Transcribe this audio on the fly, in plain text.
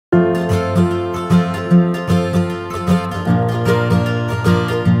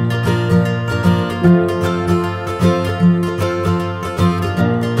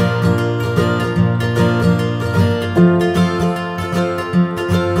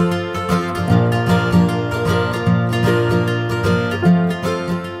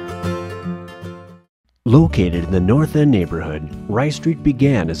Located in the North End neighborhood, Rice Street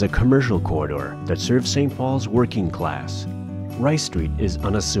began as a commercial corridor that served St. Paul's working class. Rice Street is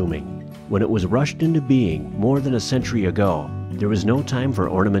unassuming. When it was rushed into being more than a century ago, there was no time for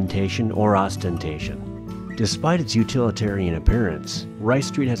ornamentation or ostentation. Despite its utilitarian appearance, Rice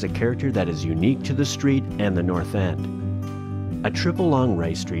Street has a character that is unique to the street and the North End. A trip along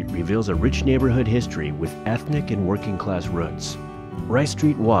Rice Street reveals a rich neighborhood history with ethnic and working class roots. Rice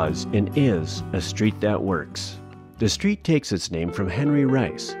Street was and is a street that works. The street takes its name from Henry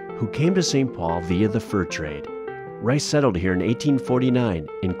Rice, who came to St. Paul via the fur trade. Rice settled here in 1849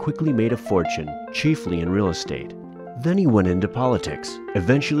 and quickly made a fortune, chiefly in real estate. Then he went into politics,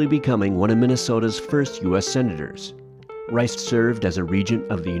 eventually becoming one of Minnesota's first U.S. senators. Rice served as a regent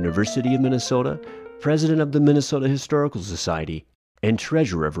of the University of Minnesota, president of the Minnesota Historical Society, and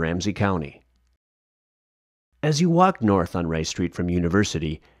treasurer of Ramsey County. As you walk north on Rice Street from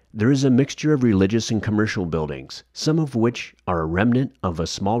University, there is a mixture of religious and commercial buildings, some of which are a remnant of a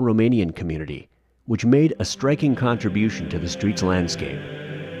small Romanian community, which made a striking contribution to the street's landscape.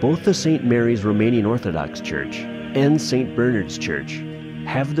 Both the St. Mary's Romanian Orthodox Church and St. Bernard's Church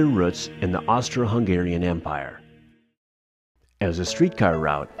have their roots in the Austro-Hungarian Empire. As a streetcar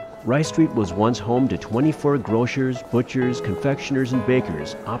route, Rice Street was once home to 24 grocers, butchers, confectioners, and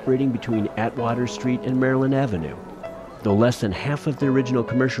bakers operating between Atwater Street and Maryland Avenue. Though less than half of the original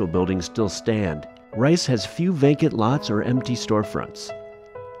commercial buildings still stand, Rice has few vacant lots or empty storefronts.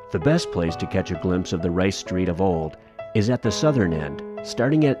 The best place to catch a glimpse of the Rice Street of old is at the southern end,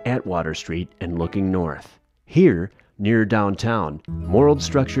 starting at Atwater Street and looking north. Here, near downtown, more old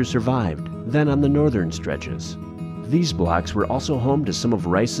structures survived than on the northern stretches. These blocks were also home to some of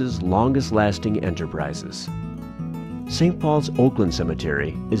Rice's longest-lasting enterprises. St. Paul's Oakland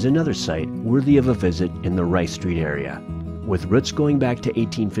Cemetery is another site worthy of a visit in the Rice Street area. With roots going back to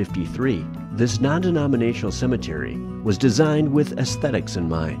 1853, this non-denominational cemetery was designed with aesthetics in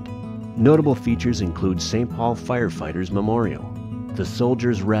mind. Notable features include St. Paul Firefighters Memorial, the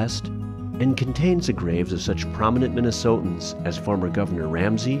Soldiers' Rest, and contains the graves of such prominent Minnesotans as former Governor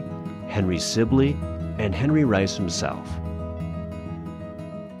Ramsey, Henry Sibley, and Henry Rice himself.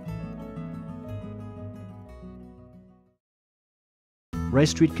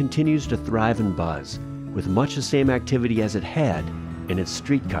 Rice Street continues to thrive and buzz, with much the same activity as it had in its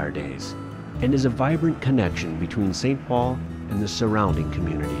streetcar days, and is a vibrant connection between St. Paul and the surrounding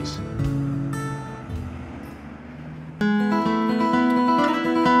communities.